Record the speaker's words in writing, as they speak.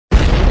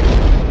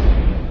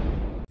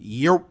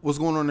Yo, what's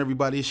going on,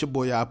 everybody? It's your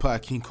boy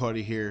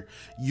iPodKingCarter here.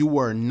 You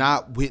are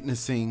not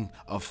witnessing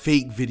a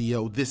fake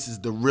video. This is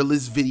the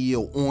realest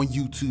video on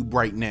YouTube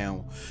right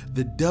now.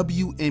 The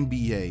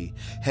WNBA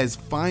has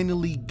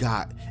finally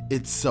got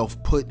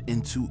itself put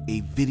into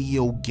a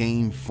video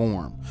game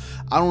form.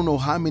 I don't know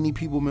how many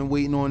people have been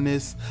waiting on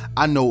this.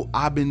 I know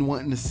I've been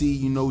wanting to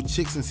see,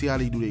 chicks and see how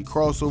they do their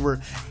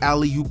crossover,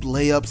 alley-oop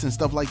layups and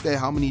stuff like that,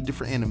 how many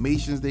different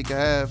animations they can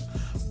have,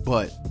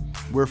 but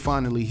we're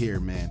finally here,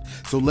 man.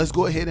 So let's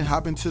go ahead and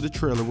hop into the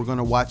trailer. We're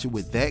gonna watch it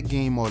with that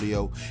game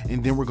audio,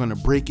 and then we're gonna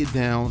break it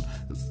down,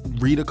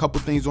 read a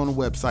couple things on the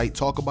website,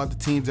 talk about the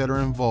teams that are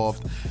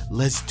involved.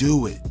 Let's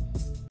do it.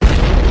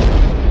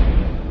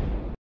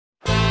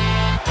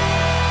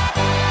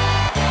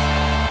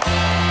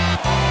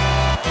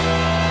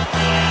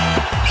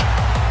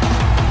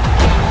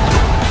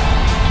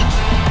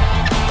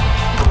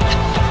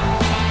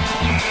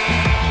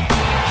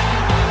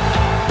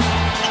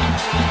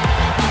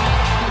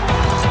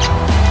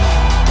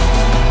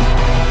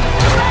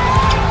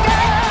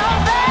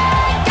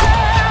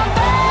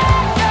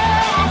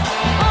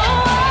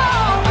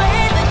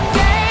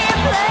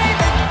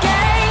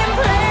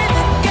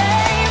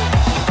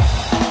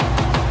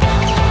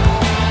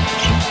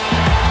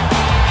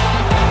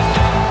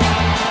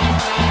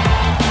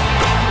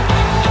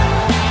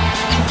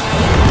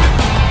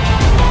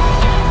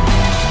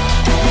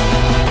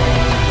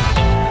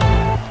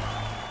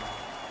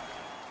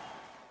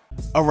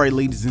 Alright,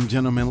 ladies and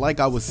gentlemen, like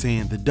I was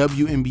saying, the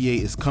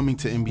WNBA is coming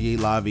to NBA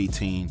Live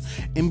 18.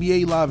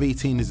 NBA Live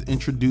 18 is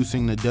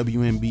introducing the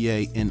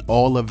WNBA in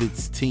all of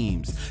its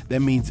teams.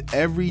 That means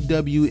every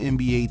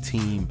WNBA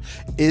team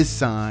is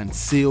signed,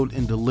 sealed,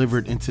 and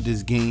delivered into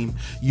this game.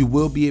 You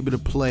will be able to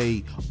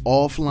play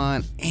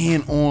offline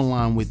and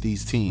online with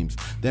these teams.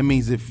 That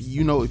means if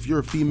you're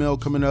a female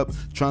coming up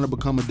trying to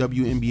become a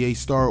WNBA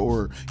star,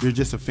 or you're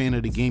just a fan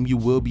of the game, you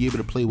will be able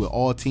to play with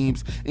all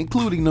teams,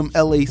 including them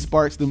LA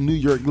Sparks, them New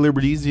York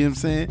Liberties. You know what I'm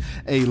saying?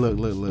 Hey, look,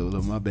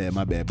 my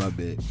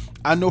bad.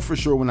 I know for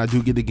sure when I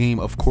do get the game,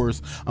 of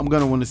course, I'm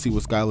gonna want to see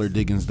what Skylar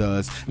Diggins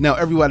does. Now,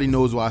 everybody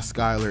knows why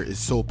Skylar is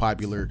so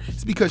popular.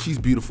 It's because she's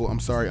beautiful. I'm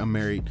sorry, I'm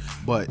married.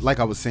 But like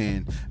I was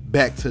saying,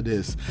 back to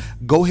this.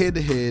 Go head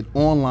to head,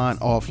 online,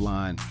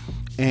 offline,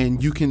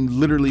 and you can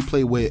literally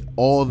play with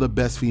all the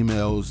best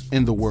females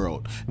in the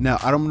world. Now,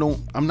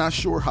 I'm not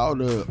sure how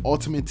the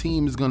ultimate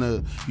team is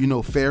gonna,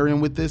 fare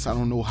in with this. I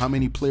don't know how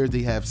many players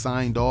they have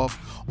signed off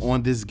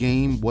on this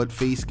game, what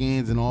face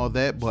scans and all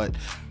that, but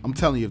I'm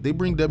telling you, if they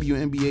bring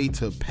WNBA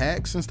to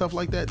PAX and stuff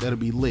like that, that'll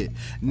be lit.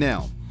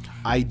 Now,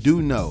 I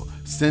do know,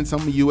 since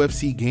I'm a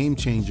UFC game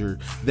changer,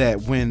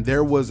 that when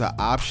there was an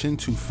option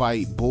to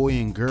fight boy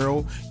and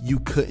girl, you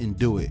couldn't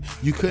do it.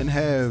 You couldn't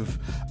have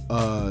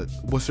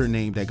what's her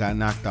name that got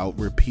knocked out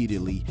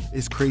repeatedly.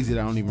 It's crazy that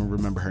I don't even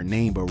remember her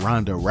name, but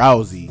Ronda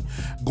Rousey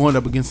going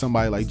up against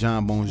somebody like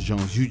John Bones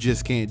Jones. You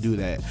just can't do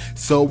that.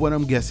 So what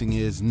I'm guessing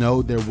is,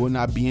 no, there will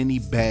not be any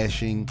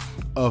bashing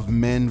of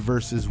men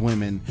versus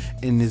women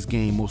in this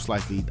game, most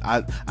likely.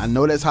 I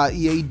know that's how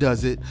EA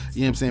does it,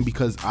 you know what I'm saying,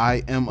 because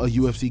I am a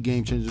UFC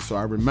game changer. So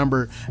I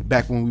remember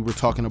back when we were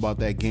talking about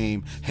that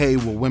game, hey,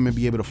 will women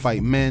be able to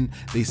fight men?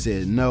 They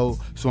said no,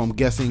 so I'm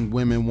guessing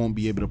women won't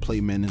be able to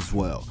play men as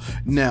well.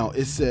 Now,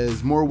 it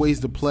says more ways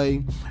to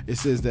play. It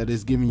says that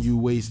it's giving you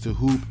ways to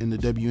hoop in the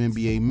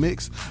WNBA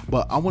mix,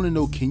 but I want to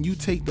know, can you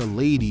take the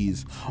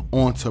ladies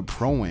onto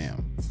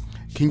Pro-Am?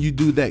 Can you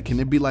do that?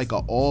 Can it be like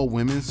an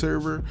all-women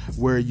server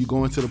where you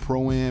go into the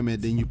Pro-Am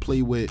and then you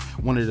play with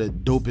one of the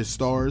dopest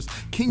stars?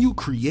 Can you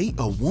create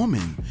a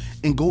woman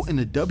and go in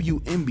the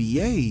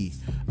WNBA,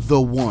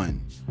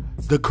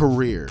 the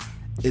career?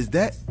 Is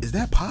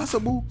that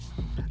possible?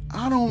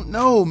 I don't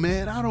know,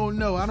 man. I don't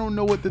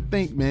know what to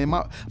think, man.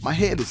 My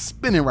head is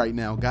spinning right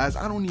now, guys.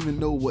 I don't even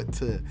know what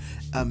to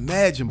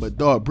imagine. But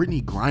dog,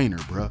 Brittany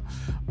Griner, bro,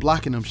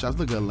 blocking them shots.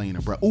 Look at Elena,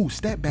 bro. Ooh,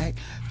 step back,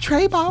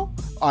 tray ball.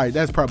 All right,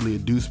 that's probably a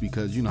deuce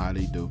because you know how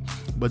they do.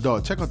 But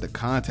dog, check out the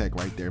contact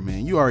right there,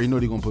 man. You already know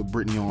they're gonna put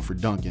Brittany on for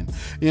dunking.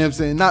 You know what I'm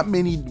saying? Not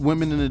many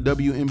women in the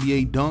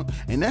WNBA dunk,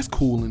 and that's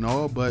cool and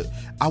all, but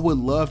I would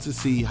love to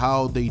see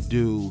how they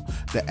do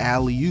the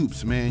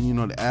alley-oops, man.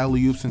 The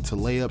alley-oops into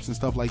layups and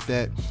stuff like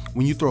that.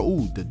 When you throw,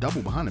 ooh, the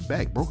double behind the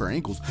back, broke her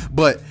ankles.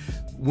 But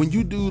when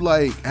you do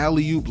like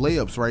alley-oop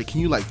layups, right,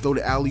 can you like throw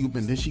the alley-oop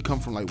and then she come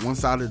from like one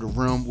side of the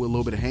rim with a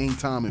little bit of hang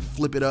time and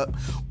flip it up?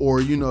 Or,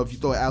 if you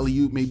throw an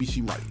alley-oop, maybe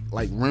she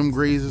like rim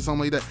graze or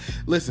something like that.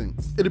 Listen,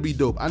 it'll be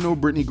dope. I know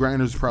Brittany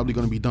Griner is probably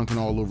going to be dunking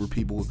all over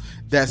people.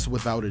 That's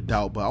without a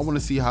doubt. But I want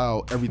to see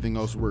how everything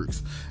else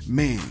works.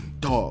 Man,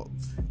 dog,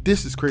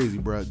 this is crazy,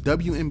 bro.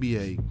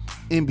 WNBA,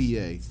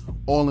 NBA,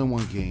 all in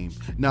one game.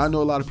 Now, I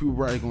know a lot of people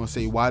probably going to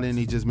say, why didn't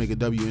they just make a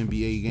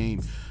WNBA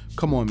game?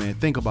 Come on, man.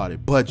 Think about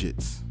it.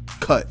 Budgets,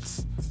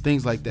 cuts,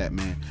 things like that,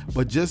 man.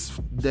 But just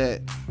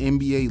that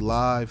NBA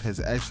Live has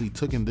actually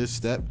taken this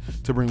step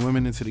to bring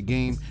women into the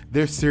game,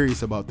 they're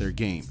serious about their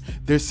game.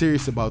 They're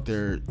serious about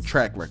their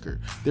track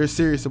record. They're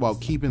serious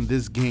about keeping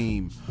this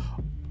game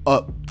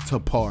up to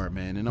par,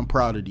 man, and I'm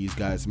proud of these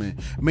guys, man.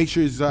 Make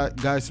sure you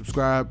guys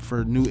subscribe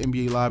for new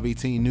NBA Live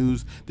 18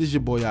 news. This is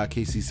your boy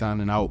IKC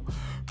signing out.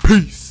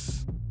 Peace.